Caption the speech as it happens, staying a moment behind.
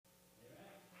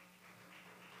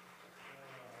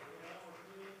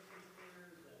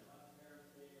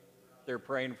there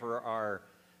praying for our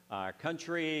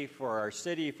country, for our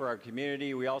city, for our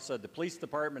community. We also had the police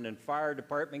department and fire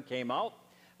department came out.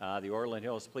 The Orland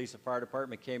Hills Police and Fire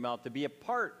Department came out to be a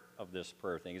part of this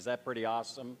prayer thing. Is that pretty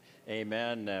awesome?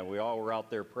 Amen. We all were out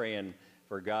there praying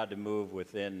for God to move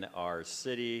within our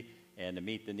city and to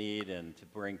meet the need and to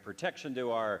bring protection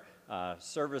to our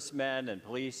servicemen and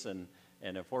police and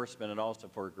enforcement, and also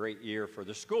for a great year for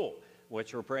the school,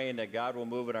 which we're praying that God will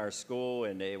move in our school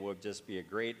and it will just be a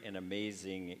great and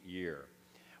amazing year.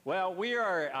 Well, we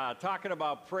are talking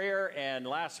about prayer, and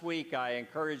last week I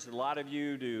encouraged a lot of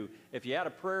you to, if you had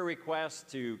a prayer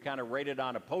request, to kind of write it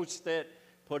on a Post-it,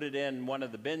 put it in one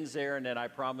of the bins there, and then I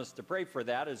promised to pray for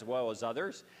that as well as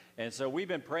others. And so we've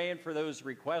been praying for those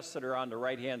requests that are on the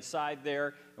right-hand side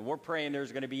there, and we're praying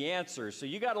there's going to be answers. So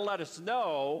you got to let us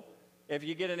know if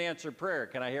you get an answered prayer.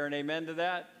 Can I hear an amen to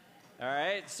that? All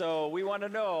right, so we want to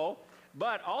know.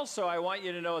 But also, I want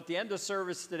you to know at the end of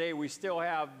service today, we still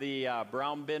have the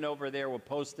brown bin over there with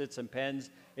Post-its and pens.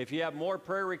 If you have more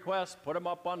prayer requests, put them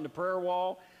up on the prayer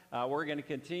wall. We're going to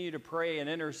continue to pray and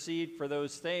intercede for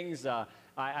those things.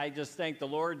 I just thank the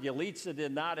Lord. Yalitza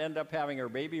did not end up having her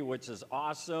baby, which is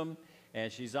awesome.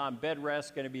 And she's on bed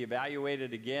rest, going to be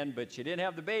evaluated again. But she didn't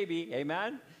have the baby.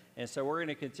 Amen? And so we're going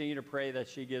to continue to pray that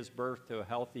she gives birth to a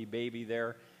healthy baby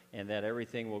there and that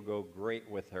everything will go great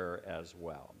with her as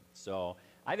well. So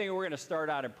I think we're going to start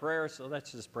out in prayer, so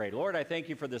let's just pray. Lord, I thank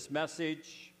you for this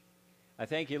message. I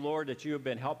thank you, Lord, that you have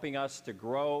been helping us to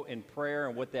grow in prayer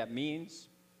and what that means.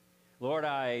 Lord,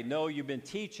 I know you've been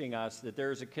teaching us that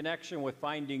there's a connection with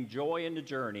finding joy in the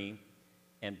journey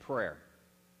and prayer.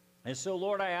 And so,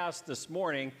 Lord, I ask this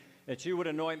morning that you would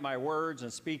anoint my words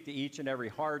and speak to each and every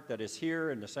heart that is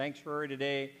here in the sanctuary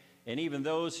today, and even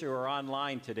those who are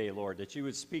online today, Lord, that you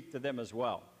would speak to them as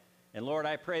well. And Lord,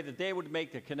 I pray that they would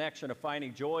make the connection of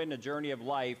finding joy in the journey of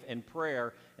life and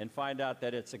prayer and find out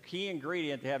that it's a key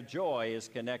ingredient to have joy is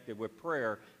connected with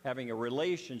prayer, having a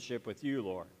relationship with you,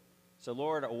 Lord. So,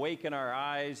 Lord, awaken our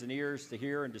eyes and ears to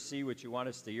hear and to see what you want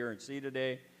us to hear and see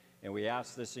today. And we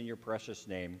ask this in your precious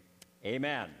name.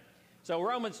 Amen. So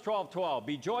Romans 12:12,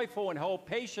 be joyful in hope,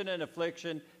 patient in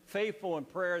affliction, faithful in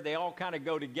prayer. They all kind of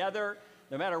go together.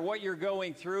 No matter what you're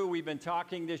going through, we've been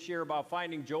talking this year about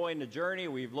finding joy in the journey.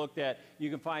 We've looked at you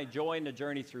can find joy in the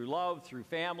journey through love, through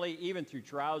family, even through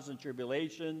trials and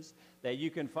tribulations, that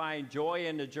you can find joy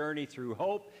in the journey through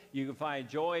hope. You can find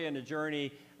joy in the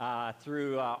journey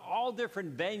through all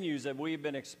different venues that we've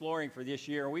been exploring for this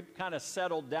year. And we've kind of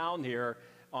settled down here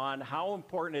on how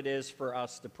important it is for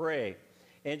us to pray.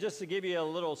 And just to give you a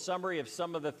little summary of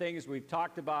some of the things we've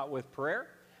talked about with prayer,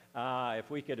 if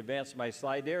we could advance my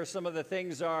slide there. Some of the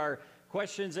things are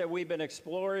questions that we've been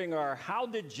exploring are, how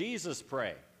did Jesus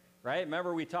pray? Right?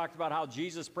 Remember we talked about how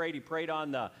Jesus prayed. He prayed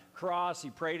on the cross. He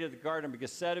prayed at the Garden of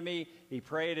Gethsemane. He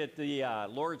prayed at the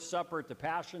Lord's Supper, at the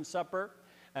Passion Supper.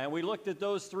 And we looked at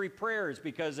those three prayers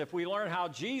because if we learn how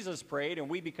Jesus prayed and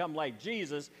we become like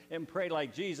Jesus and pray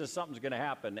like Jesus, something's going to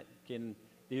happen. Do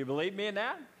you believe me in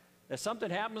that? That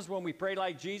something happens when we pray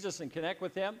like Jesus and connect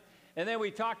with him? And then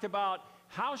we talked about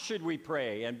how should we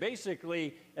pray? And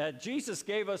basically, Jesus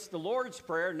gave us the Lord's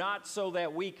Prayer, not so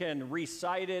that we can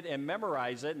recite it and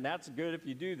memorize it, and that's good if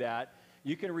you do that.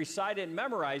 You can recite it and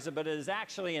memorize it, but it is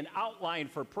actually an outline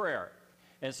for prayer.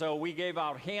 And so we gave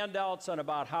out handouts on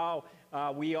about how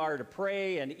we are to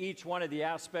pray, and each one of the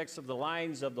aspects of the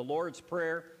lines of the Lord's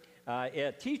Prayer,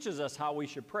 it teaches us how we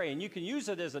should pray. And you can use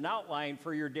it as an outline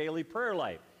for your daily prayer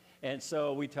life. And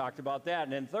so we talked about that.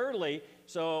 And then thirdly,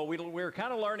 so we were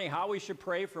kind of learning how we should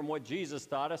pray from what Jesus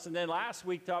taught us. And then last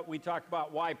week we talked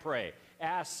about why pray.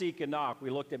 Ask, seek, and knock.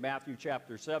 We looked at Matthew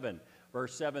chapter 7,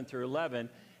 verse 7 through 11.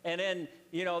 And then,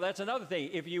 you know, that's another thing.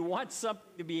 If you want something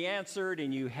to be answered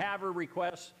and you have a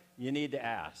request, you need to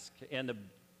ask. And the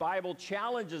Bible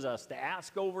challenges us to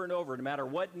ask over and over. No matter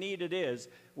what need it is,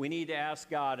 we need to ask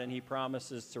God, and he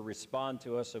promises to respond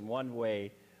to us in one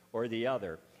way or the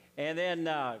other. And then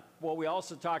what we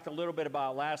also talked a little bit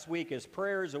about last week is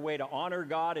prayer is a way to honor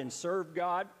God and serve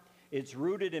God. It's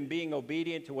rooted in being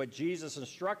obedient to what Jesus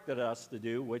instructed us to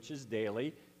do, which is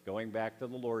daily, going back to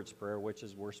the Lord's Prayer, which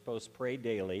is we're supposed to pray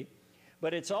daily.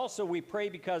 But it's also we pray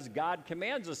because God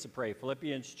commands us to pray.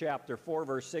 Philippians chapter 4,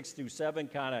 verse 6 through 7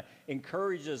 kind of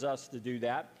encourages us to do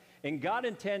that. And God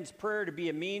intends prayer to be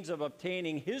a means of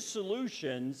obtaining his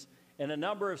solutions in a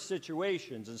number of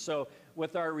situations. And so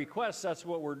with our requests, that's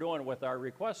what we're doing with our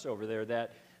requests over there,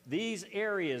 that these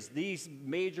areas, these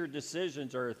major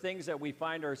decisions are things that we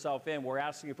find ourselves in. We're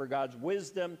asking for God's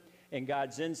wisdom and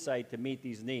God's insight to meet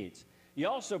these needs. You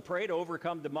also pray to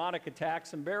overcome demonic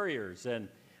attacks and barriers. And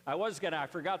I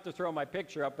forgot to throw my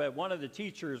picture up, but one of the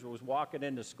teachers was walking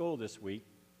into school this week.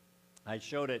 I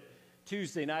showed it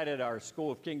Tuesday night at our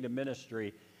School of Kingdom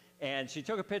Ministry, and she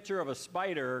took a picture of a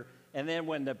spider, and then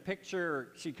when the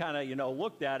picture, she kind of,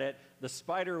 looked at it, the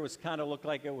spider was kind of looked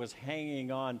like it was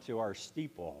hanging on to our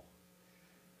steeple.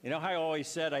 You know how I always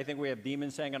said, I think we have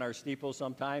demons hanging on our steeple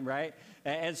sometime, right?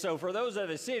 And so for those that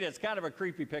have seen it, it's kind of a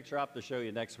creepy picture. I'll have to show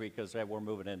you next week because we're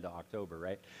moving into October,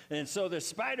 right? And so the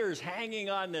spider's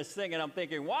hanging on this thing, and I'm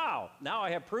thinking, wow, now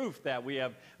I have proof that we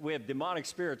have demonic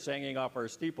spirits hanging off our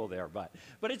steeple there. But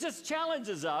it just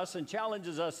challenges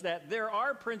us that there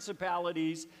are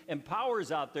principalities and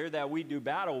powers out there that we do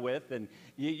battle with, and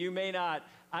you may not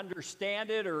understand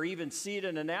it or even see it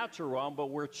in the natural realm, but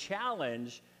we're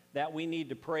challenged that we need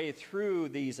to pray through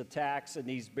these attacks and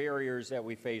these barriers that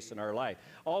we face in our life.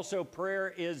 Also,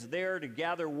 prayer is there to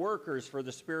gather workers for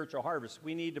the spiritual harvest.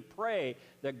 We need to pray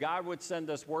that God would send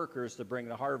us workers to bring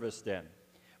the harvest in.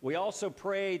 We also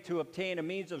pray to obtain a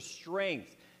means of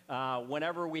strength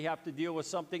whenever we have to deal with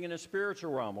something in the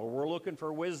spiritual realm, or we're looking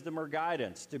for wisdom or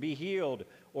guidance to be healed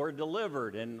or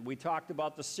delivered. And we talked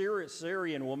about the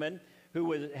Syrian woman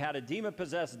who had a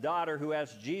demon-possessed daughter who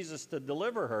asked Jesus to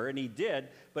deliver her, and he did.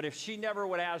 But if she never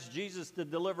would ask Jesus to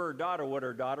deliver her daughter, would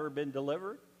her daughter have been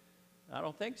delivered? I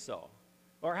don't think so.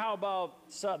 Or how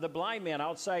about the blind man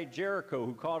outside Jericho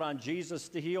who called on Jesus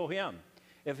to heal him?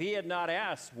 If he had not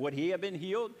asked, would he have been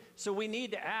healed? So we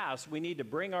need to ask. We need to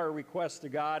bring our requests to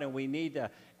God, and we need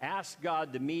to ask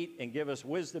God to meet and give us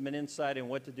wisdom and insight in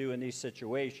what to do in these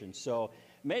situations. So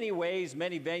many ways,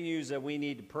 many venues that we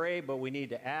need to pray, but we need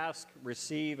to ask,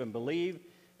 receive, and believe.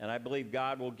 And I believe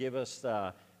God will give us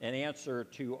an answer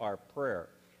to our prayer.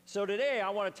 So today I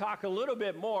want to talk a little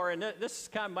bit more, and this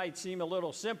kind of might seem a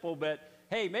little simple, but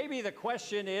hey, maybe the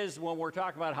question is when we're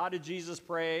talking about how did Jesus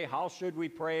pray, how should we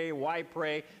pray, why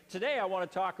pray? Today I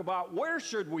want to talk about where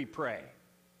should we pray?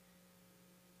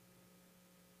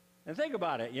 And think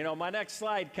about it. My next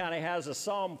slide kind of has a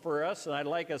psalm for us, and I'd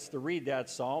like us to read that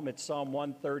psalm. It's Psalm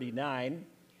 139,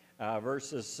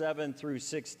 verses 7 through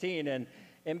 16.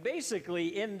 And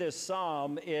basically in this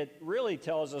psalm, it really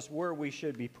tells us where we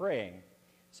should be praying.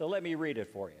 So let me read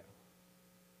it for you.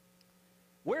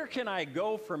 Where can I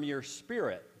go from your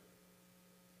spirit?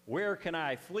 Where can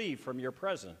I flee from your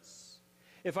presence?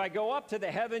 If I go up to the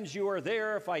heavens, you are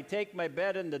there. If I take my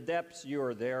bed in the depths, you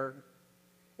are there.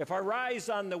 If I rise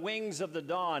on the wings of the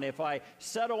dawn, if I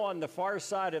settle on the far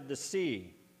side of the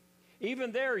sea,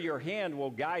 even there your hand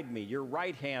will guide me, your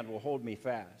right hand will hold me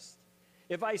fast.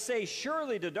 If I say,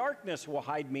 surely the darkness will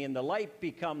hide me and the light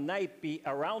become night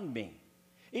around me,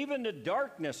 even the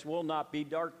darkness will not be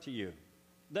dark to you.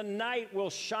 The night will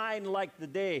shine like the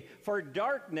day, for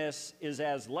darkness is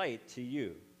as light to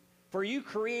you. For you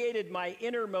created my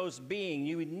innermost being,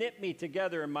 you knit me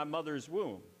together in my mother's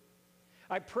womb.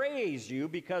 I praise you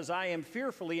because I am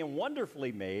fearfully and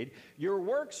wonderfully made. Your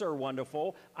works are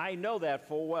wonderful. I know that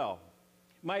full well.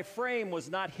 My frame was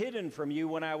not hidden from you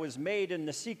when I was made in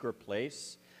the secret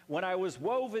place, when I was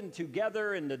woven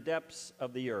together in the depths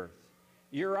of the earth.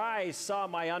 Your eyes saw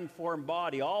my unformed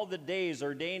body. All the days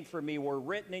ordained for me were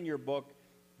written in your book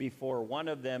before one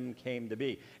of them came to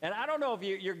be. And I don't know if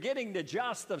you're getting the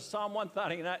gist of Psalm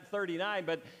 139,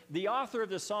 but the author of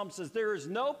the psalm says there is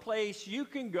no place you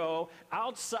can go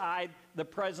outside the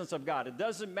presence of God. It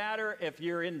doesn't matter if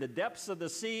you're in the depths of the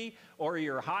sea or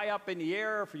you're high up in the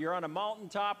air, if you're on a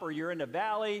mountaintop or you're in a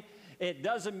valley. It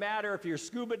doesn't matter if you're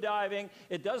scuba diving.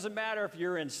 It doesn't matter if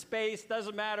you're in space. It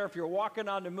doesn't matter if you're walking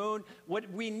on the moon. What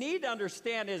we need to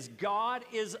understand is God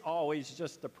is always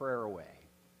just a prayer away.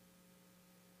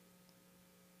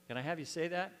 Can I have you say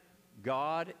that?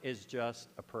 God is just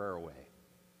a prayer away.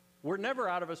 We're never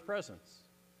out of his presence,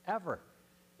 ever.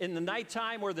 In the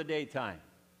nighttime or the daytime.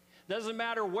 Doesn't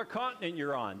matter what continent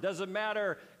you're on. Doesn't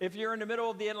matter if you're in the middle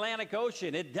of the Atlantic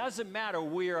Ocean. It doesn't matter.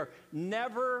 We are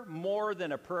never more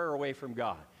than a prayer away from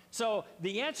God. So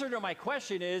the answer to my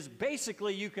question is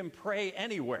basically you can pray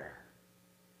anywhere.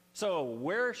 So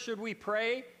where should we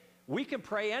pray? We can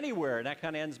pray anywhere. And that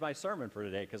kind of ends my sermon for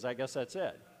today because I guess that's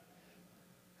it.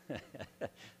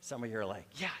 Some of you are like,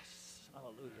 yes,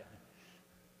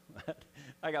 hallelujah.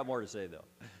 I got more to say, though.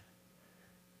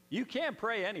 You can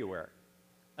pray anywhere.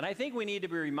 And I think we need to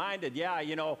be reminded,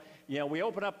 we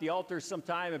open up the altar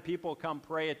sometime and people come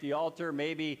pray at the altar.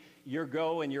 Maybe you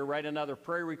go and you write another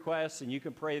prayer request and you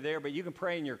can pray there, but you can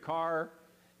pray in your car.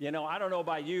 I don't know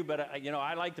about you, but,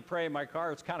 I like to pray in my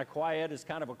car. It's kind of quiet. It's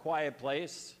kind of a quiet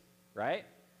place, right?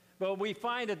 But we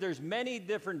find that there's many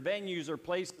different venues or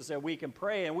places that we can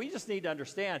pray, and we just need to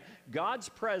understand God's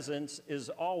presence is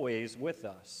always with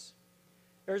us.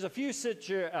 There's a few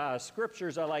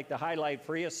scriptures I like to highlight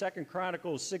for you. 2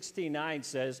 Chronicles 16:9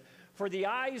 says, "For the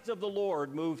eyes of the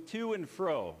Lord move to and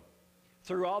fro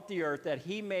throughout the earth, that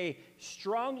he may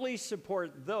strongly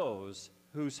support those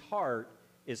whose heart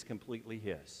is completely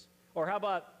his." Or how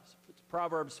about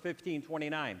Proverbs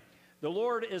 15:29? "The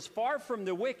Lord is far from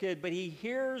the wicked, but he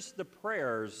hears the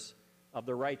prayers of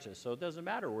the righteous." So it doesn't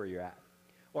matter where you're at.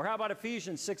 Or how about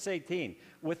Ephesians 6:18?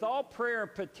 "With all prayer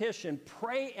and petition,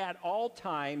 pray at all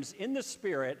times in the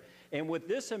Spirit, and with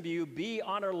this in view, be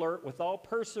on alert with all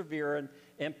perseverance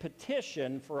and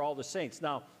petition for all the saints."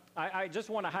 Now, I just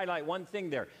want to highlight one thing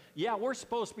there. Yeah, we're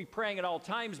supposed to be praying at all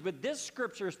times, but this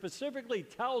scripture specifically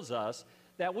tells us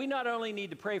that we not only need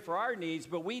to pray for our needs,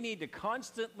 but we need to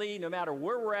constantly, no matter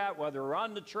where we're at, whether we're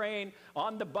on the train,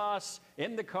 on the bus,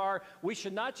 in the car, we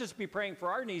should not just be praying for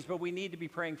our needs, but we need to be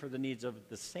praying for the needs of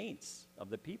the saints, of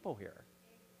the people here.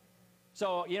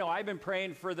 So, I've been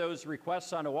praying for those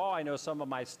requests on the wall. I know some of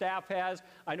my staff has.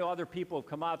 I know other people have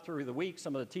come out through the week.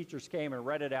 Some of the teachers came and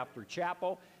read it after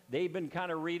chapel. They've been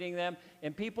kind of reading them,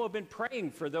 and people have been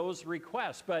praying for those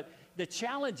requests. But the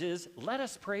challenge is, let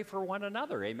us pray for one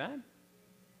another, amen?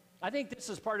 I think this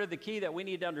is part of the key that we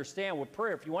need to understand with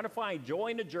prayer. If you want to find joy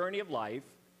in the journey of life,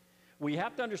 we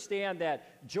have to understand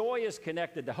that joy is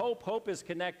connected to hope. Hope is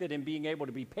connected in being able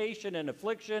to be patient in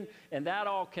affliction, and that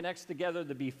all connects together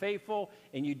to be faithful.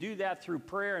 And you do that through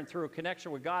prayer and through a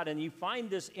connection with God, and you find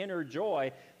this inner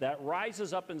joy that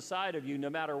rises up inside of you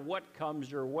no matter what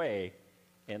comes your way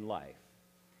in life.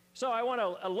 So I want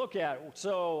to look at,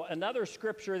 another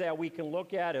scripture that we can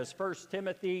look at is 1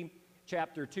 Timothy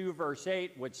chapter 2, verse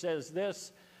 8, which says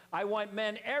this: "I want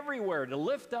men everywhere to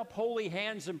lift up holy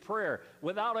hands in prayer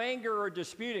without anger or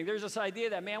disputing." There's this idea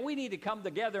that, man, we need to come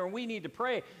together and we need to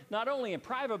pray, not only in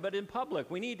private, but in public.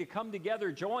 We need to come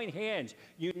together, join hands,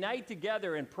 unite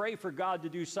together, and pray for God to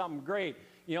do something great.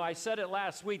 I said it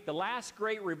last week, the last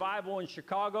great revival in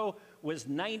Chicago was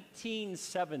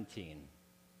 1917.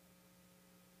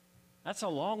 That's a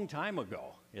long time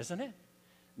ago, isn't it?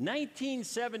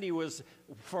 1970 was,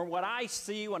 from what I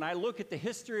see when I look at the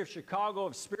history of Chicago,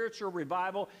 of spiritual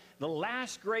revival, the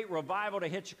last great revival to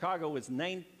hit Chicago was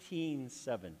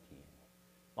 1917.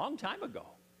 Long time ago.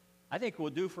 I think we'll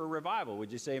do for a revival.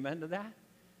 Would you say amen to that?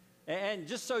 And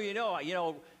just so you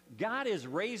know, God is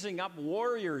raising up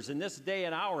warriors in this day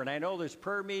and hour. And I know there's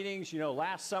prayer meetings.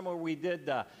 Last summer we did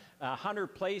 100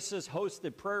 places,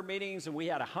 hosted prayer meetings, and we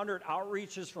had 100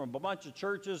 outreaches from a bunch of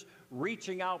churches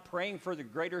reaching out, praying for the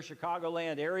greater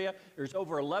Chicagoland area. There's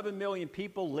over 11 million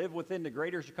people live within the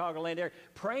greater Chicagoland area,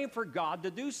 praying for God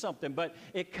to do something. But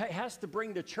it has to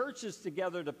bring the churches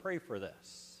together to pray for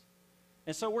this.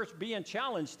 And so we're being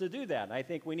challenged to do that. And I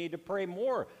think we need to pray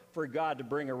more for God to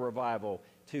bring a revival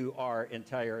to our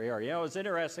entire area. It was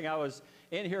interesting. I was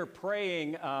in here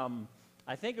praying,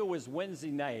 I think it was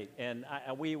Wednesday night, and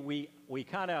we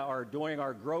kind of are doing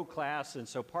our grow class. And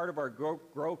so part of our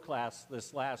grow class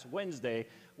this last Wednesday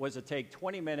was to take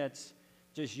 20 minutes,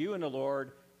 just you and the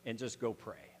Lord, and just go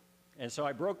pray. And so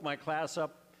I broke my class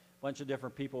up. A bunch of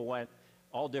different people went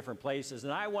all different places.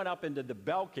 And I went up into the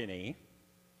balcony.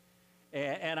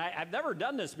 And I've never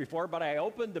done this before, but I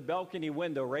opened the balcony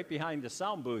window right behind the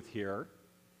sound booth here,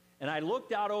 and I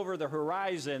looked out over the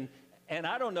horizon, and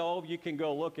I don't know if you can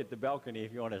go look at the balcony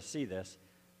if you want to see this,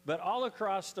 but all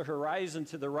across the horizon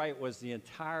to the right was the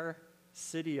entire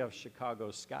city of Chicago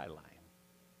skyline,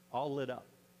 all lit up.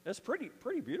 That's pretty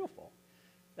beautiful.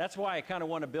 That's why I kind of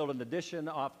want to build an addition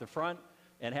off the front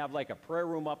and have like a prayer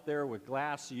room up there with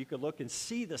glass so you could look and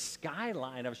see the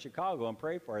skyline of Chicago and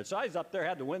pray for it. So I was up there,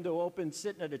 had the window open,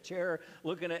 sitting at a chair,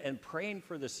 looking at and praying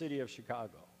for the city of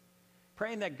Chicago.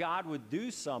 Praying that God would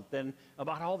do something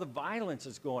about all the violence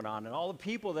that's going on and all the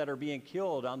people that are being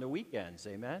killed on the weekends,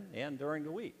 amen, and during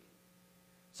the week.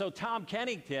 So Tom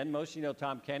Kennington, most of you know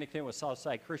Tom Kennington with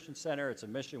Southside Christian Center. It's a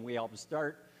mission we helped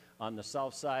start on the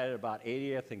south side at about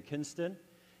 80th and Kinston.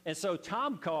 And so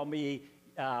Tom called me.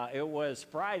 It was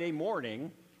Friday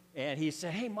morning, and he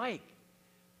said, "Hey, Mike,"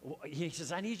 he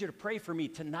says, "I need you to pray for me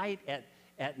tonight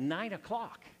at 9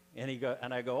 o'clock. And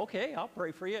I go, "Okay, I'll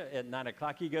pray for you at 9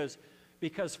 o'clock. He goes,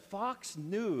 "Because Fox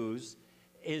News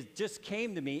just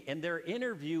came to me, and they're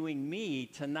interviewing me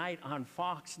tonight on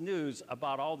Fox News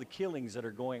about all the killings that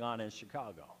are going on in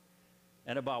Chicago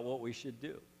and about what we should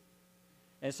do."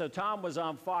 And so Tom was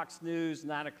on Fox News,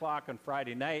 9 o'clock on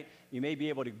Friday night. You may be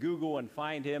able to Google and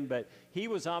find him, but he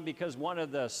was on because one of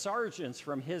the sergeants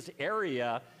from his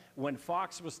area, when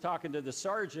Fox was talking to the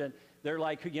sergeant, they're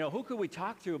like, "Who could we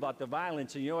talk to about the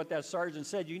violence?" And you know what that sergeant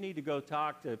said? "You need to go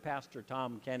talk to Pastor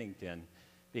Tom Kennington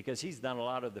because he's done a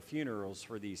lot of the funerals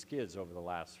for these kids over the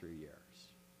last 3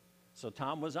 years." So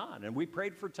Tom was on, and we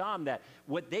prayed for Tom that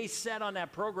what they said on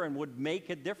that program would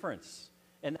make a difference,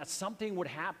 and that something would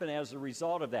happen as a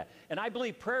result of that. And I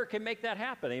believe prayer can make that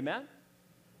happen, amen?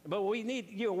 But we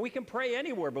need, we can pray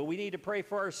anywhere, but we need to pray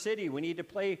for our city. We need to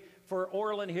pray for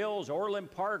Orland Hills,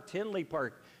 Orland Park, Tinley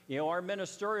Park. Our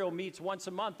ministerial meets once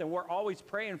a month, and we're always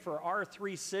praying for our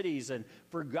 3 cities and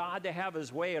for God to have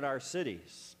his way in our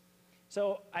cities.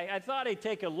 So I thought I'd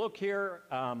take a look here.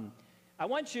 I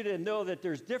want you to know that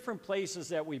there's different places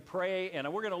that we pray, and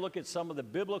we're going to look at some of the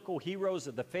biblical heroes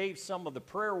of the faith, some of the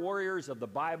prayer warriors of the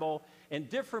Bible, and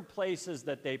different places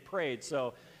that they prayed.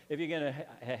 So if you're going to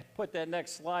put that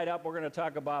next slide up, we're going to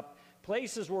talk about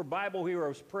places where Bible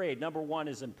heroes prayed. Number 1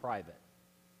 is in private.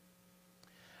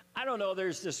 I don't know,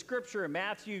 there's this scripture in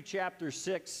Matthew chapter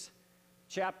 6,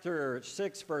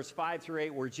 verse 5 through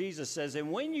 8, where Jesus says,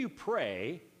 "And when you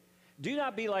pray, do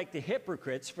not be like the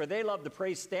hypocrites, for they love to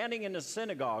pray standing in the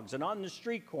synagogues and on the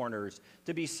street corners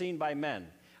to be seen by men.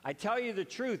 I tell you the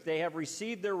truth, they have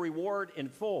received their reward in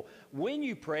full. When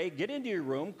you pray, get into your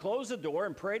room, close the door,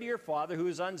 and pray to your Father who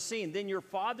is unseen. Then your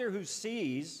Father who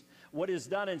sees what is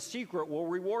done in secret will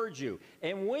reward you.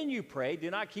 And when you pray, do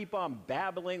not keep on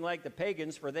babbling like the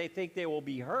pagans, for they think they will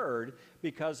be heard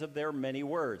because of their many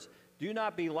words. Do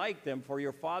not be like them, for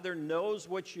your Father knows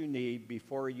what you need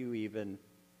before you even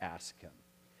ask him."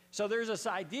 So there's this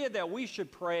idea that we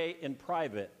should pray in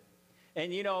private.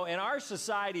 And, in our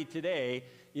society today,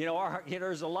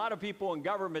 there's a lot of people in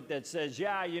government that says,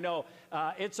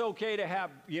 it's okay to have,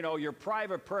 your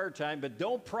private prayer time, but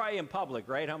don't pray in public,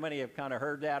 right? How many have kind of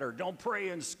heard that? Or don't pray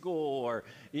in school, or,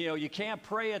 you can't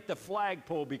pray at the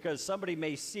flagpole because somebody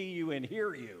may see you and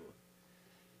hear you,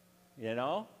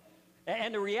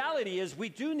 And the reality is we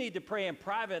do need to pray in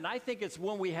private, and I think it's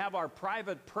when we have our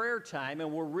private prayer time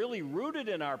and we're really rooted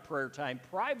in our prayer time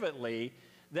privately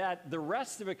that the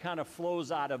rest of it kind of flows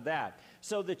out of that.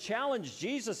 So the challenge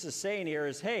Jesus is saying here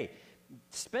is, hey,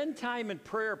 spend time in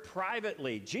prayer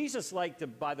privately. Jesus liked to,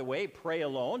 by the way, pray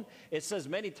alone. It says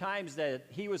many times that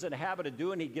he was in the habit of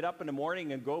doing, he'd get up in the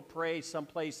morning and go pray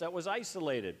someplace that was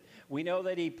isolated. We know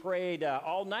that he prayed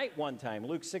all night one time,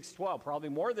 Luke 6:12, probably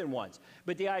more than once.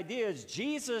 But the idea is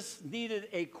Jesus needed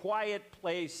a quiet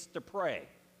place to pray,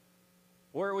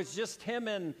 where it was just him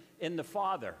and the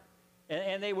Father.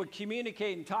 And they would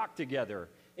communicate and talk together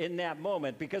in that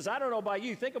moment. Because I don't know about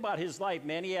you, think about his life,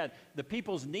 man. He had the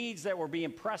people's needs that were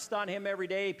being pressed on him every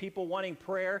day, people wanting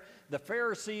prayer. The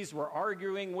Pharisees were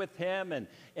arguing with him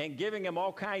and giving him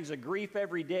all kinds of grief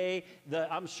every day.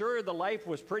 I'm sure the life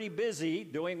was pretty busy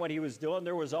doing what he was doing.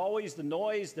 There was always the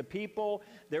noise, the people,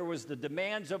 there was the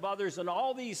demands of others, and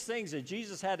all these things that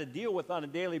Jesus had to deal with on a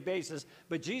daily basis.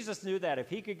 But Jesus knew that if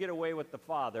he could get away with the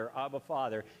Father, Abba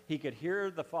Father, he could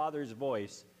hear the Father's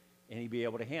voice, and he'd be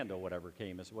able to handle whatever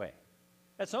came his way.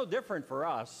 That's no different for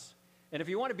us. And if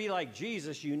you want to be like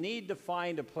Jesus, you need to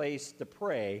find a place to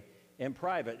pray in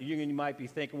private. You might be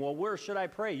thinking, well, where should I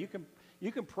pray? You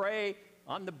can pray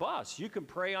on the bus. You can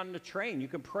pray on the train. You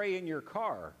can pray in your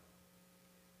car.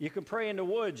 You can pray in the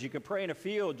woods. You can pray in a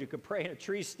field. You can pray in a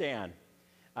tree stand.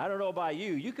 I don't know about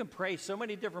you. You can pray so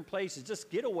many different places. Just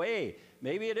get away.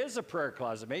 Maybe it is a prayer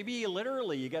closet. Maybe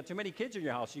you got too many kids in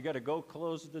your house. You got to go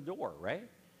close the door, right?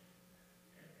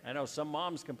 I know some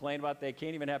moms complain about they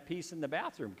can't even have peace in the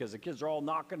bathroom because the kids are all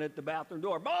knocking at the bathroom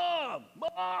door. Mom,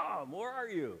 where are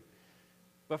you?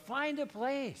 But find a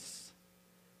place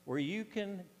where you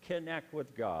can connect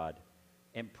with God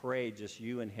and pray just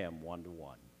you and him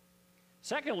one-to-one.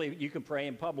 Secondly, you can pray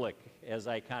in public, as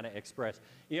I kind of expressed.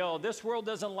 This world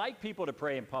doesn't like people to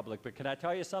pray in public, but can I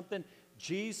tell you something?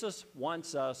 Jesus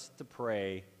wants us to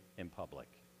pray in public.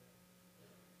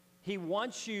 He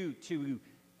wants you to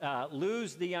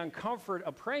lose the uncomfort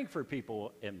of praying for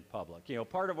people in public.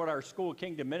 Part of what our School of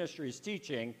Kingdom Ministry is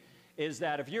teaching is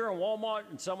that if you're in Walmart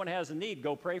and someone has a need,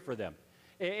 go pray for them.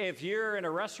 If you're in a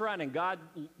restaurant and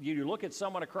you look at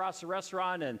someone across the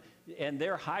restaurant and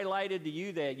they're highlighted to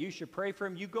you that you should pray for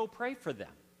them, you go pray for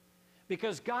them.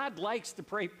 Because God likes to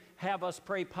have us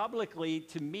pray publicly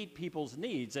to meet people's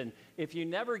needs. And if you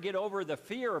never get over the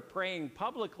fear of praying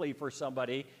publicly for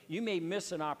somebody, you may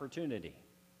miss an opportunity.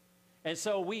 And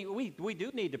so we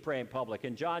do need to pray in public.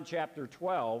 In John chapter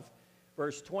 12,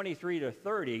 verse 23 to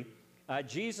 30,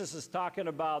 Jesus is talking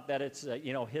about that it's,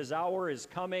 his hour is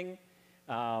coming.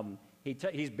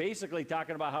 He's basically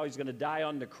talking about how he's going to die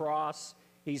on the cross.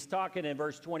 He's talking in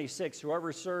verse 26,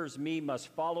 whoever serves me must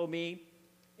follow me,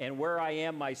 and where I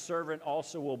am, my servant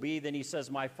also will be. Then he says,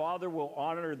 my Father will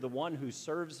honor the one who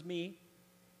serves me.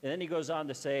 And then he goes on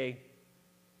to say,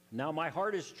 now my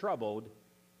heart is troubled,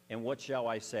 and what shall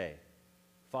I say?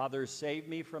 Father, save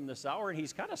me from this hour. And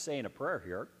he's kind of saying a prayer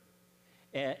here.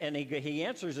 And he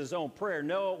answers his own prayer,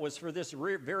 no, it was for this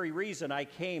very reason I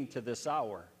came to this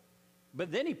hour.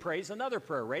 But then he prays another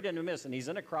prayer right in the midst, and he's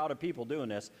in a crowd of people doing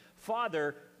this.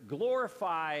 Father,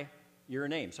 glorify your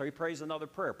name. So he prays another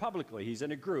prayer publicly. He's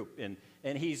in a group,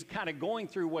 and he's kind of going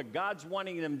through what God's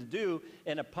wanting him to do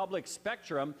in a public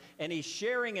spectrum, and he's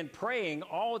sharing and praying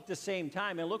all at the same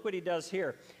time. And look what he does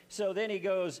here. So then he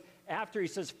goes, after he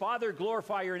says, Father,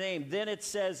 glorify your name, then it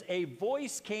says, a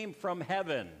voice came from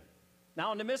heaven.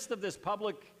 Now, in the midst of this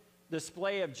public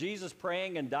display of Jesus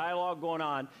praying and dialogue going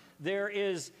on,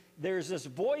 there's this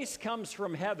voice comes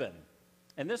from heaven.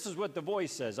 And this is what the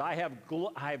voice says, I have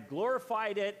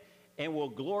glorified it and will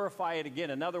glorify it again.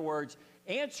 In other words,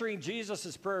 answering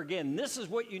Jesus' prayer again, this is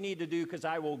what you need to do because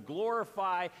I will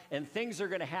glorify, and things are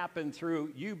going to happen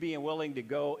through you being willing to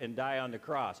go and die on the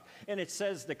cross. And it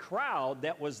says the crowd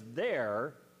that was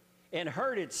there and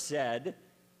heard it said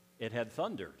it had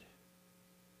thundered.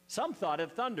 Some thought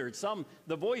it thundered. Some,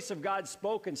 the voice of God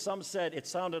spoke, and some said it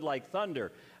sounded like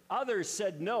thunder. Others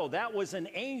said, no, that was an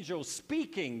angel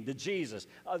speaking to Jesus.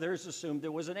 Others assumed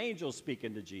it was an angel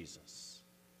speaking to Jesus.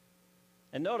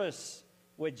 And notice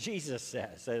what Jesus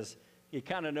says, as he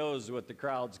kind of knows what the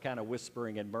crowd's kind of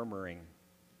whispering and murmuring.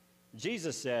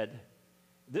 Jesus said,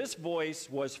 this voice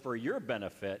was for your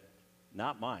benefit,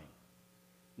 not mine.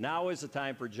 Now is the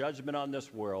time for judgment on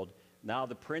this world. Now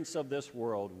the prince of this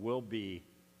world will be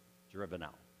driven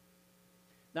out.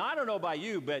 Now, I don't know about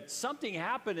you, but something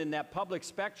happened in that public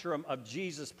spectrum of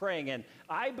Jesus praying, and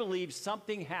I believe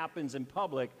something happens in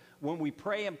public when we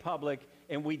pray in public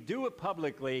and we do it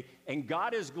publicly and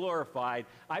God is glorified.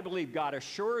 I believe God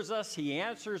assures us, he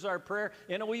answers our prayer,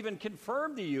 and he'll even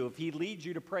confirm to you if he leads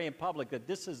you to pray in public that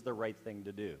this is the right thing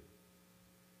to do.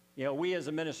 You know, we as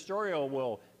a ministerial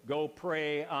will go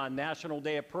pray on National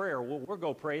Day of Prayer. We'll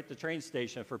go pray at the train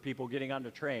station for people getting on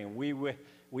the train.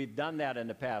 We've done that in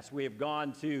the past. We have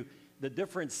gone to the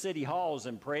different city halls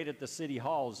and prayed at the city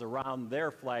halls around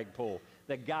their flagpole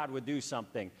that God would do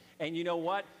something. And you know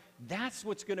what? That's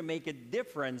what's going to make a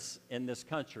difference in this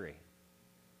country.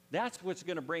 That's what's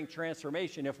going to bring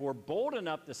transformation if we're bold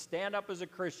enough to stand up as a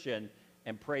Christian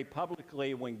and pray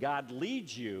publicly when God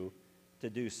leads you to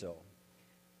do so.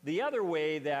 The other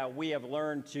way that we have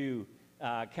learned to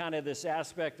kind of this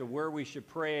aspect of where we should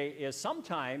pray is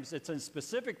sometimes it's in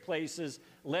specific places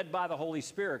led by the Holy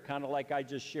Spirit, kind of like I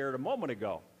just shared a moment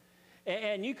ago.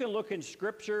 And you can look in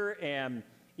Scripture, and,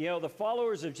 you know, the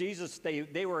followers of Jesus,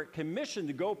 they were commissioned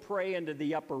to go pray into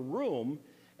the upper room,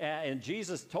 and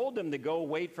Jesus told them to go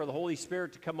wait for the Holy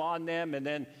Spirit to come on them, and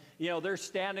then, you know, they're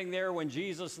standing there when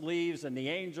Jesus leaves, and the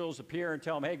angels appear and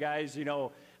tell them, hey, guys, you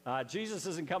know, Jesus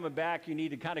isn't coming back. You need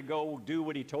to kind of go do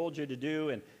what he told you to do.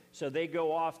 And so they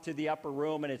go off to the upper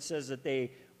room, and it says that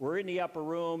they were in the upper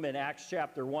room in Acts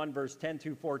chapter 1, verse 10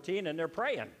 through 14, and they're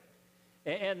praying.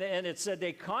 And it said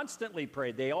they constantly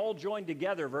prayed. They all joined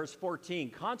together, verse 14,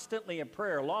 constantly in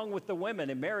prayer, along with the women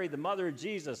and Mary, the mother of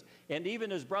Jesus, and even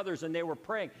his brothers, and they were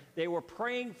praying. They were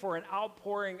praying for an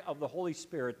outpouring of the Holy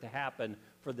Spirit to happen,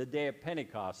 for the day of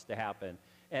Pentecost to happen.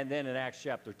 And then in Acts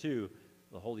chapter 2,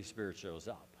 the Holy Spirit shows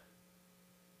up.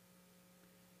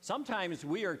 Sometimes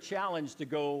we are challenged to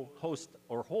go host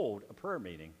or hold a prayer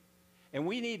meeting. And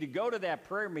we need to go to that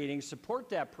prayer meeting, support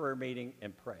that prayer meeting,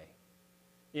 and pray.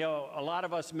 You know, a lot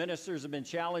of us ministers have been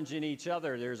challenging each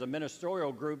other. There's a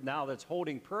ministerial group now that's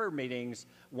holding prayer meetings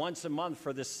once a month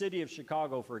for the city of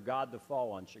Chicago, for God to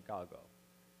fall on Chicago.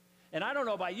 And I don't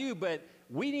know about you, but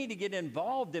we need to get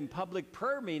involved in public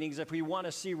prayer meetings if we want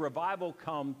to see revival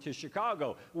come to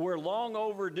Chicago. We're long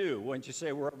overdue. Wouldn't you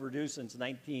say we're overdue since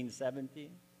 1917?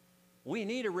 We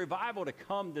need a revival to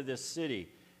come to this city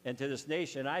and to this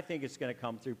nation. I think it's going to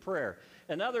come through prayer.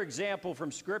 Another example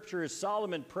from Scripture is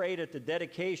Solomon prayed at the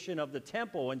dedication of the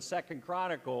temple in 2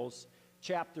 Chronicles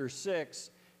chapter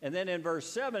 6. And then in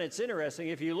verse 7, it's interesting.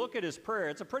 If you look at his prayer,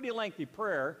 it's a pretty lengthy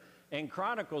prayer in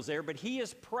Chronicles there, but he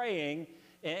is praying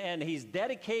and he's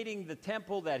dedicating the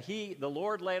temple that the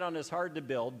Lord laid on his heart to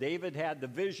build. David had the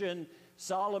vision.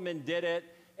 Solomon did it.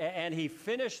 And he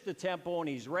finished the temple, and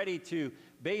he's ready to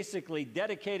basically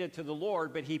dedicate it to the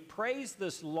Lord. But he prays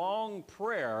this long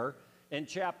prayer in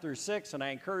chapter 6, and I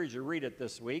encourage you to read it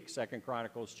this week, 2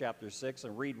 Chronicles chapter 6,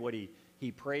 and read what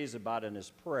he prays about in his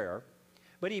prayer.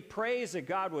 But he prays that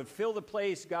God would fill the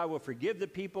place, God would forgive the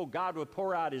people, God would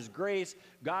pour out his grace,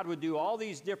 God would do all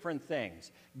these different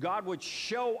things. God would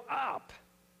show up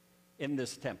in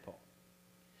this temple.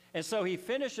 And so he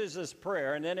finishes his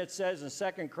prayer, and then it says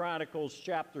in 2 Chronicles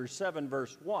chapter 7,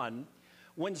 verse 1,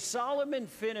 when Solomon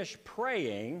finished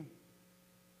praying,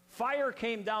 fire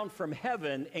came down from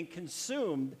heaven and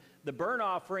consumed the burnt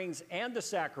offerings and the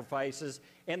sacrifices,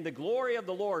 and the glory of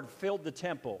the Lord filled the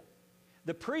temple.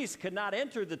 The priests could not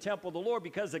enter the temple of the Lord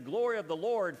because the glory of the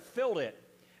Lord filled it.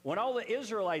 When all the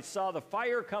Israelites saw the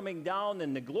fire coming down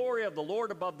and the glory of the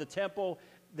Lord above the temple,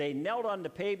 they knelt on the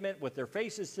pavement with their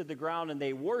faces to the ground, and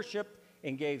they worshiped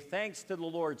and gave thanks to the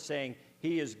Lord, saying,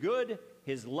 He is good,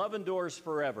 His love endures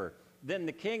forever. Then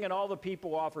the king and all the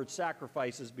people offered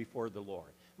sacrifices before the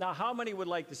Lord. Now, how many would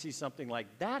like to see something like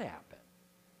that happen?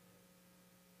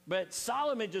 But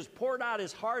Solomon just poured out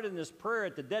his heart in this prayer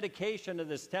at the dedication of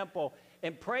this temple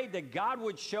and prayed that God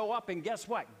would show up, and guess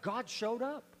what? God showed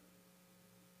up.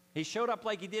 He showed up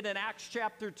like he did in Acts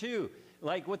chapter 2,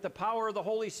 like with the power of the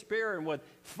Holy Spirit and with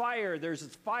fire. There's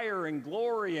fire and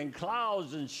glory and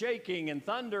clouds and shaking and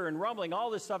thunder and rumbling,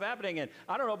 all this stuff happening. And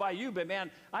I don't know about you, but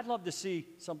man, I'd love to see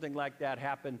something like that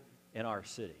happen in our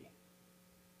city.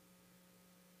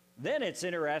 Then it's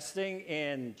interesting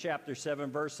in chapter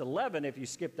 7, verse 11, if you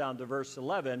skip down to verse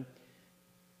 11,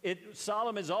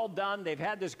 Solomon's all done. They've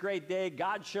had this great day.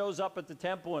 God shows up at the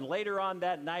temple, and later on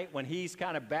that night when he's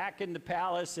kind of back in the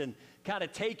palace and kind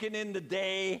of taking in the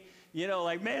day, you know,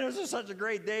 like, man, this is such a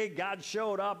great day. God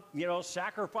showed up, you know,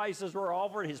 sacrifices were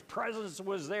offered. His presence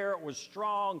was there. It was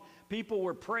strong. People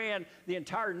were praying. The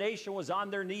entire nation was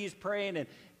on their knees praying, and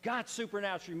God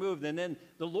supernaturally moved. And then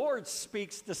the Lord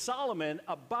speaks to Solomon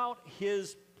about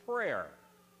his prayer.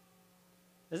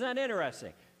 Isn't that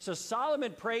interesting? So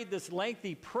Solomon prayed this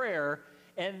lengthy prayer,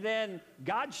 and then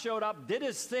God showed up, did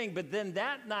his thing, but then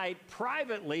that night,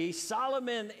 privately,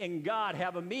 Solomon and God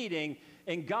have a meeting,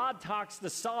 and God talks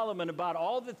to Solomon about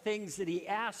all the things that he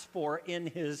asked for in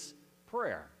his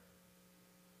prayer.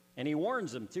 And he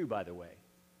warns him too, by the way.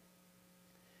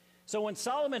 So when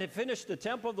Solomon had finished the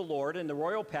temple of the Lord in the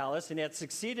royal palace and had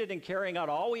succeeded in carrying out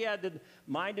all he had in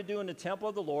mind to do in the temple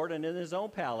of the Lord and in his own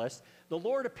palace, the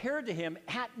Lord appeared to him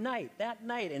that night,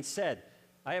 and said,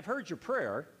 I have heard your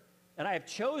prayer, and I have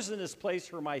chosen this place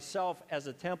for myself as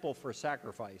a temple for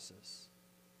sacrifices.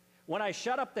 When I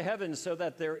shut up the heavens so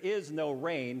that there is no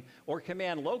rain, or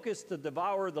command locusts to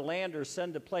devour the land, or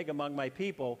send a plague among my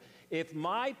people, if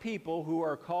my people who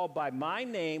are called by my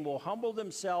name will humble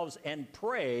themselves and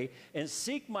pray and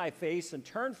seek my face and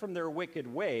turn from their wicked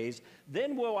ways,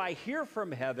 then will I hear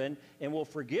from heaven and will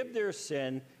forgive their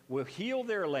sin, will heal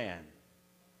their land.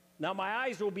 Now my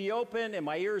eyes will be open and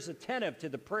my ears attentive to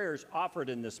the prayers offered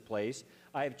in this place.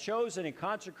 I have chosen and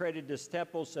consecrated this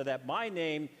temple so that my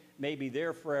name may be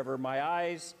there forever. My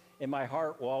eyes and my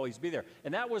heart will always be there.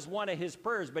 And that was one of his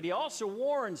prayers. But he also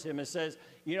warns him and says,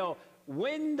 you know,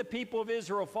 when the people of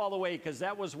Israel fall away, because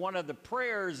that was one of the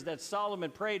prayers that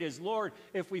Solomon prayed is, Lord,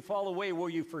 if we fall away, will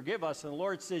you forgive us? And the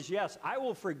Lord says, yes, I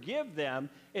will forgive them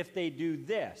if they do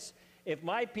this. If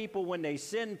my people, when they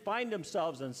sin, find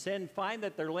themselves in sin, find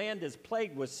that their land is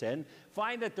plagued with sin,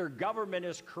 find that their government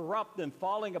is corrupt and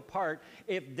falling apart,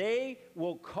 if they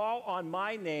will call on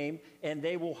my name and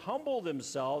they will humble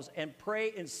themselves and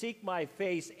pray and seek my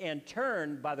face and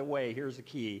turn, by the way, here's the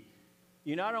key.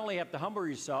 You not only have to humble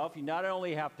yourself, you not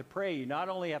only have to pray, you not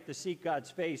only have to seek God's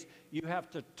face, you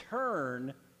have to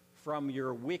turn from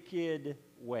your wicked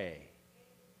way.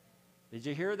 Did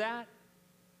you hear that?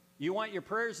 You want your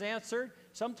prayers answered?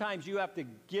 Sometimes you have to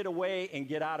get away and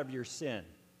get out of your sin.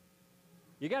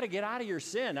 You got to get out of your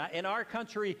sin. In our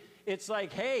country, it's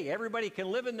like, hey, everybody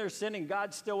can live in their sin and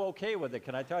God's still okay with it.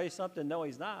 Can I tell you something? No,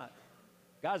 he's not.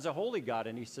 God's a holy God,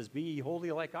 and he says, be ye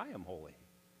holy like I am holy.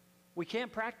 We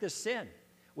can't practice sin.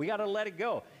 We got to let it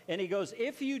go. And he goes,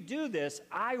 if you do this,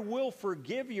 I will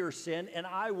forgive your sin and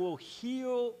I will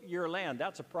heal your land.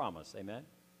 That's a promise. Amen.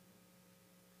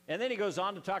 And then he goes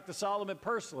on to talk to Solomon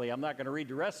personally. I'm not going to read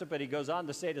the rest of it, but he goes on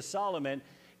to say to Solomon,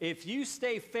 if you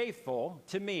stay faithful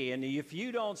to me, and if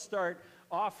you don't start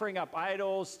offering up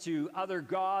idols to other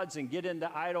gods and get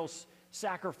into idol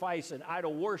sacrifice and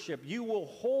idol worship, you will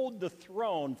hold the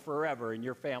throne forever, and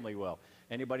your family will.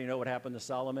 Anybody know what happened to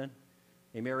Solomon?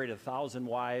 He married 1,000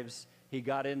 wives. He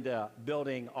got into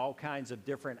building all kinds of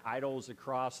different idols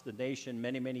across the nation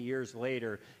many, many years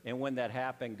later. And when that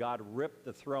happened, God ripped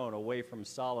the throne away from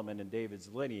Solomon and David's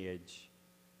lineage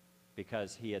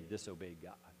because he had disobeyed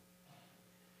God.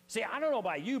 See, I don't know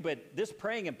about you, but this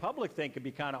praying in public thing could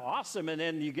be kind of awesome, and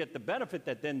then you get the benefit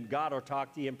that then God will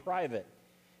talk to you in private.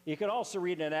 You can also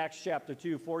read in Acts chapter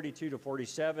 2, 42 to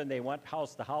 47, they went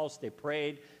house to house, they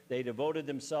prayed, they devoted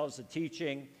themselves to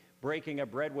teaching, breaking of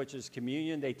bread, which is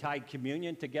communion. They tied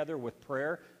communion together with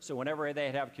prayer. So whenever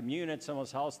they'd have communion at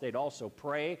someone's house, they'd also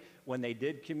pray when they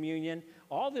did communion.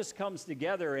 All this comes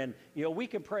together, and you know, we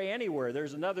can pray anywhere.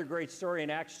 There's another great story in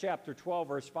Acts chapter 12,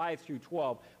 verse 5 through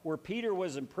 12, where Peter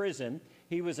was in prison.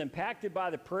 He was impacted by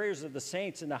the prayers of the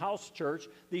saints in the house church.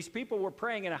 These people were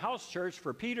praying in a house church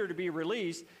for Peter to be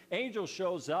released. Angel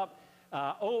shows up.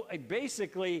 It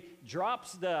basically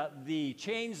drops the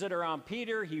chains that are on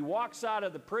Peter. He walks out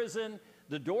of the prison.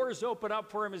 The doors open up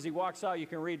for him as he walks out. You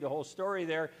can read the whole story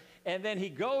there. And then he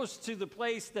goes to the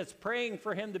place that's praying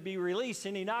for him to be released,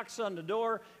 and he knocks on the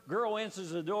door. Girl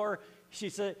answers the door. She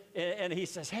said, and he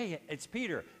says, "Hey, it's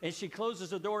Peter." And she closes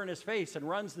the door in his face and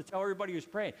runs to tell everybody who's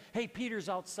praying, "Hey, Peter's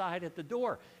outside at the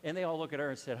door." And they all look at her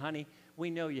and said, "Honey, we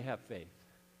know you have faith,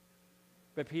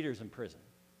 but Peter's in prison."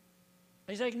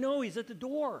 He's like, "No, he's at the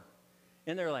door."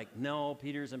 And they're like, "No,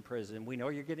 Peter's in prison. We know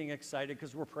you're getting excited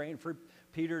because we're praying for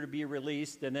Peter to be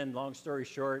released." And then, long story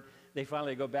short, they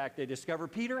finally go back. They discover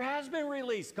Peter has been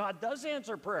released. God does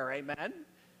answer prayer. Amen.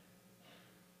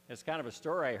 It's kind of a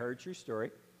story I heard, true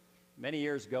story. Many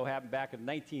years ago, happened back in the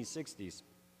 1960s.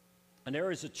 And there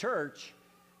was a church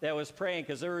that was praying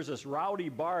because there was this rowdy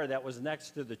bar that was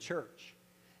next to the church.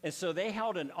 And so they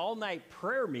held an all-night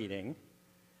prayer meeting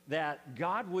that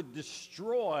God would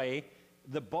destroy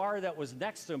the bar that was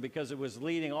next to him because it was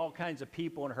leading all kinds of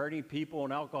people and hurting people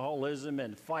and alcoholism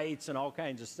and fights and all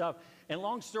kinds of stuff. And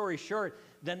long story short,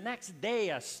 the next day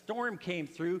a storm came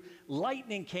through,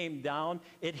 lightning came down,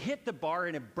 it hit the bar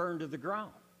and it burned to the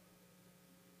ground.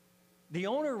 The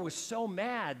owner was so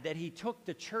mad that he took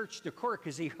the church to court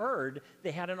because he heard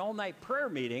they had an all-night prayer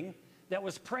meeting that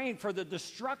was praying for the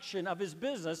destruction of his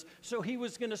business, so he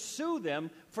was going to sue them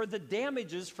for the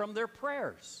damages from their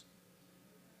prayers.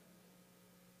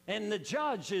 And the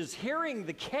judge is hearing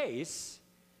the case,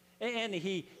 and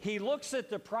he looks at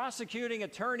the prosecuting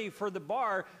attorney for the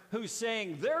bar who's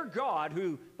saying their God,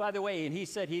 who, by the way, and he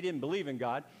said he didn't believe in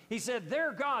God, he said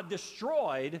their God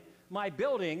destroyed my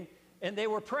building, and they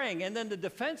were praying. And then the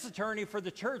defense attorney for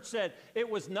the church said, "It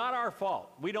was not our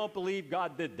fault. We don't believe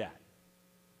God did that."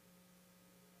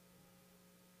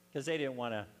 Because they didn't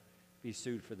want to be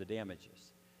sued for the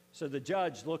damages. So the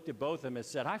judge looked at both of them and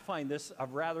said, "I find this a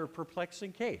rather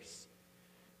perplexing case.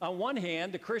 On one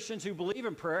hand, the Christians who believe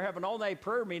in prayer have an all-night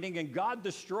prayer meeting and God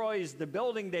destroys the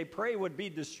building they pray would be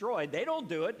destroyed. They don't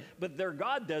do it, but their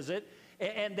God does it.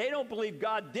 And they don't believe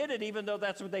God did it, even though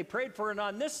that's what they prayed for. And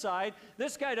on this side,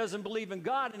 this guy doesn't believe in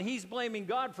God, and he's blaming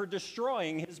God for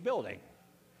destroying his building."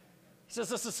 He says,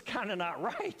 "This is kind of not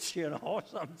right, you know,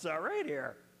 something's not right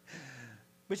here."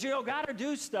 But, you know, God will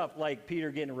do stuff like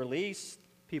Peter getting released,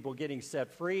 people getting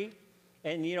set free.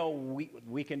 And, you know,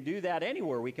 we can do that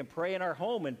anywhere. We can pray in our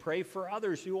home and pray for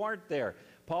others who aren't there.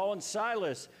 Paul and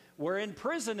Silas were in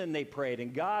prison and they prayed,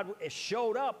 and God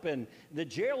showed up, and the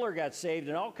jailer got saved,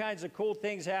 and all kinds of cool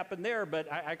things happened there.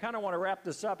 But I kind of want to wrap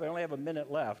this up. I only have a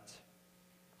minute left.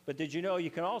 But did you know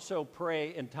you can also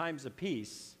pray in times of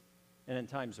peace and in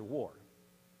times of war?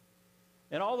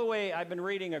 And all the way, I've been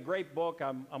reading a great book.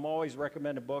 I'm always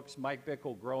recommending books. Mike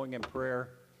Bickle, Growing in Prayer.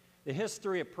 The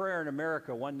History of Prayer in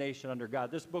America, One Nation Under God.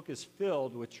 This book is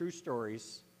filled with true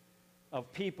stories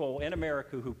of people in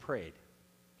America who prayed.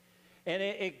 And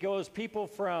it goes people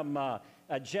from a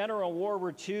general in World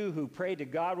War II who prayed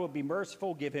that God would be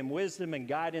merciful, give him wisdom and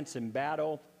guidance in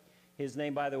battle. His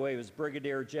name, by the way, was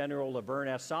Brigadier General Laverne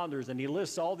S. Saunders, and he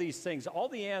lists all these things, all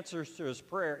the answers to his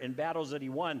prayer in battles that he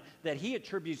won that he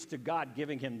attributes to God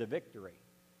giving him the victory.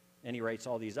 And he writes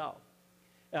all these out.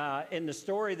 In the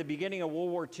story, the beginning of World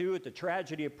War II, at the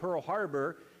tragedy of Pearl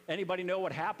Harbor, anybody know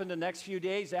what happened the next few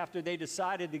days after they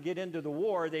decided to get into the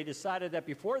war? They decided that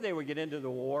before they would get into the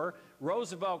war,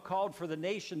 Roosevelt called for the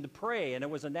nation to pray, and it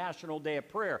was a national day of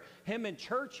prayer. Him and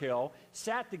Churchill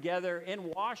sat together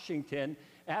in Washington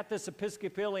at this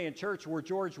Episcopalian church where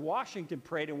George Washington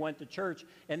prayed and went to church,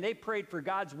 and they prayed for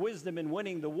God's wisdom in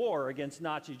winning the war against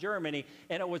Nazi Germany,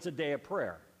 and it was a day of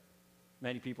prayer.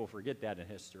 Many people forget that in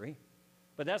history.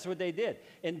 But that's what they did.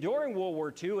 And during World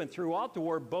War II and throughout the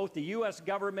war, both the U.S.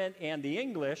 government and the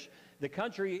English, the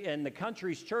country and the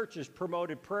country's churches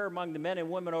promoted prayer among the men and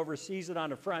women overseas and on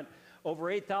the front. Over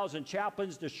 8,000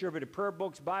 chaplains distributed prayer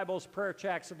books, Bibles, prayer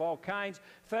tracts of all kinds.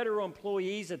 Federal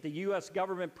employees at the U.S.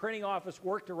 government printing office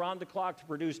worked around the clock to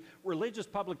produce religious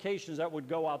publications that would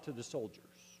go out to the soldiers.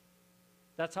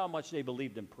 That's how much they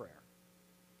believed in prayer.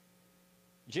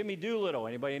 Jimmy Doolittle,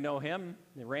 anybody know him?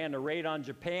 He ran the raid on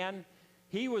Japan.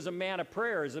 He was a man of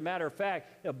prayer. As a matter of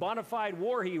fact, a bona fide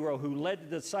war hero who led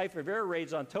the decisive air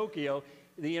raids on Tokyo.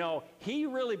 You know, he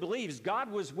really believes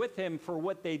God was with him for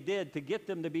what they did to get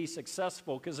them to be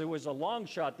successful, because it was a long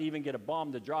shot to even get a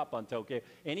bomb to drop on Tokyo.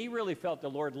 And he really felt the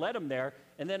Lord led him there.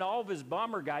 And then all of his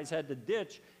bomber guys had to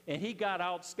ditch, and he got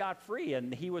out scot-free,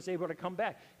 and he was able to come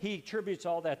back. He attributes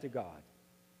all that to God.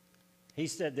 He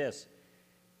said this.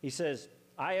 He says,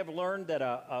 I have learned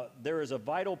that there is a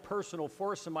vital personal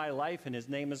force in my life, and his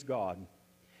name is God.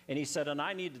 And he said, and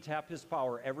I need to tap his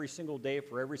power every single day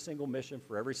for every single mission,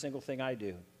 for every single thing I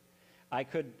do. I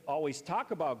could always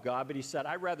talk about God, but he said,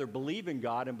 I'd rather believe in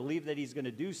God and believe that he's going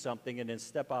to do something and then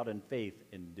step out in faith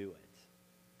and do it.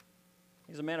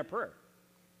 He's a man of prayer.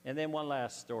 And then one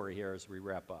last story here as we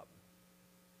wrap up.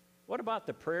 What about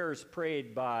the prayers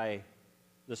prayed by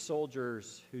the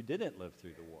soldiers who didn't live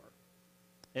through the war?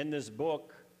 In this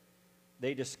book,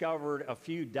 they discovered a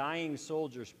few dying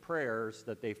soldiers' prayers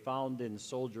that they found in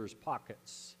soldiers'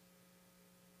 pockets.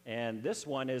 And this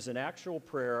one is an actual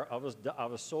prayer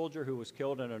of a soldier who was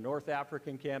killed in a North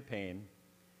African campaign.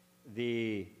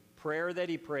 The prayer that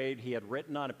he prayed, he had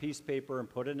written on a piece of paper and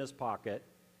put in his pocket,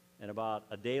 and about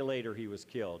a day later he was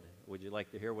killed. Would you like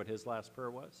to hear what his last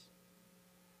prayer was?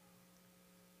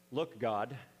 Look,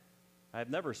 God, I have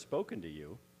never spoken to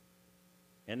you,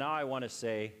 and now I want to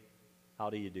say,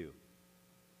 how do you do?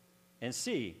 And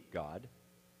see, God,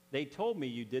 they told me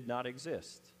you did not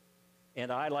exist.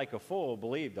 And I, like a fool,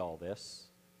 believed all this.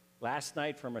 Last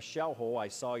night from a shell hole, I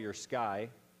saw your sky.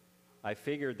 I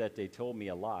figured that they told me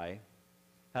a lie.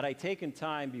 Had I taken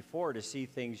time before to see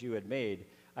things you had made,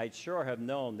 I'd sure have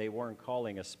known they weren't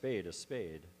calling a spade a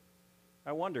spade.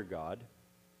 I wonder, God,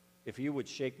 if you would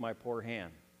shake my poor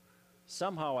hand.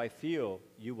 Somehow I feel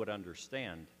you would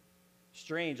understand.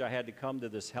 Strange I had to come to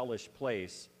this hellish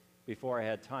place before I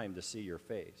had time to see your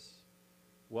face.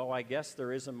 Well, I guess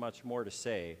there isn't much more to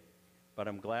say, but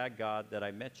I'm glad, God, that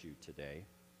I met you today.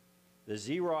 The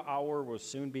 0 hour will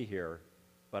soon be here,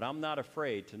 but I'm not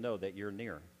afraid to know that you're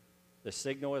near. The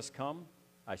signal has come.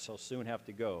 I shall soon have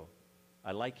to go.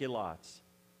 I like you lots.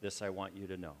 This I want you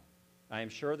to know. I am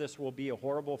sure this will be a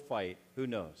horrible fight. Who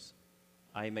knows?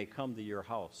 I may come to your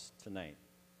house tonight.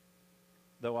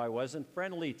 Though I wasn't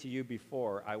friendly to you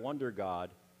before, I wonder, God,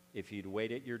 if you'd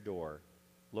wait at your door.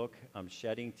 Look, I'm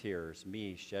shedding tears,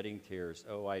 me shedding tears.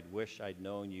 Oh, I'd wish I'd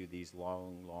known you these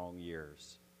long, long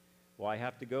years. Well, I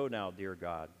have to go now, dear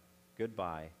God.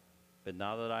 Goodbye. But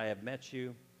now that I have met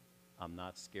you, I'm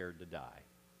not scared to die.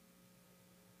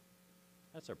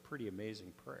 That's a pretty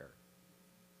amazing prayer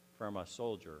from a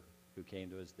soldier who came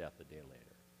to his death a day later.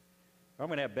 I'm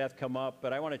going to have Beth come up,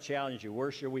 but I want to challenge you.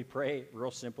 Where should we pray?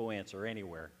 Real simple answer,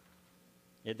 anywhere.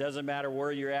 It doesn't matter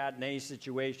where you're at in any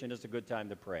situation, it's a good time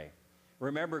to pray.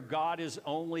 Remember, God is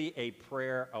only a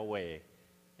prayer away.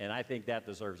 And I think that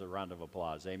deserves a round of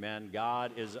applause. Amen?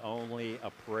 God is only a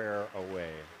prayer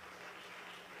away.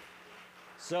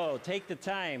 So take the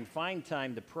time, find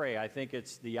time to pray. I think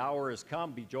it's the hour has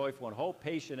come. Be joyful in hope,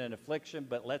 patient in affliction,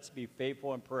 but let's be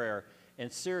faithful in prayer.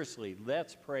 And seriously,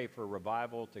 let's pray for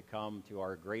revival to come to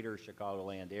our greater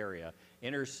Chicagoland area.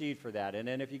 Intercede for that. And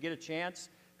then if you get a chance,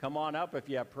 come on up. If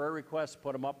you have prayer requests,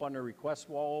 put them up on the request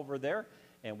wall over there.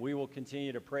 And we will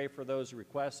continue to pray for those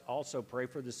requests. Also, pray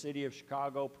for the city of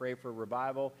Chicago, pray for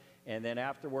revival. And then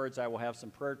afterwards, I will have some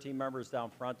prayer team members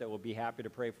down front that will be happy to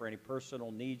pray for any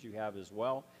personal needs you have as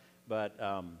well. But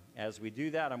as we do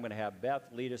that, I'm going to have Beth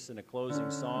lead us in a closing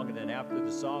song. And then after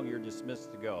the song, you're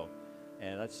dismissed to go.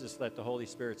 And let's just let the Holy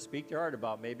Spirit speak to your heart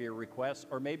about maybe a request,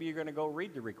 or maybe you're going to go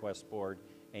read the request board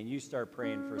and you start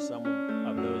praying for some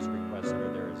of those requests that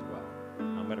are there as well.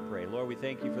 I'm going to pray. Lord, we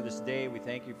thank you for this day. We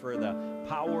thank you for the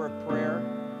power of prayer,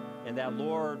 and that,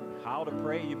 Lord, how to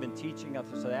pray. You've been teaching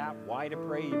us that. Why to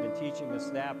pray. You've been teaching us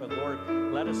that. But, Lord,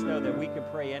 let us know that we can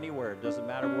pray anywhere. It doesn't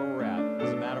matter where we're at. It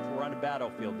doesn't matter if we're on the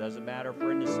battlefield. It doesn't matter if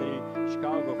we're in the city of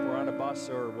Chicago, if we're on a bus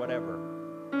or whatever.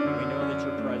 We know that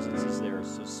your presence is there.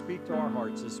 So speak to our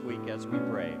hearts this week as we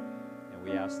pray. And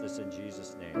we ask this in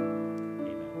Jesus' name.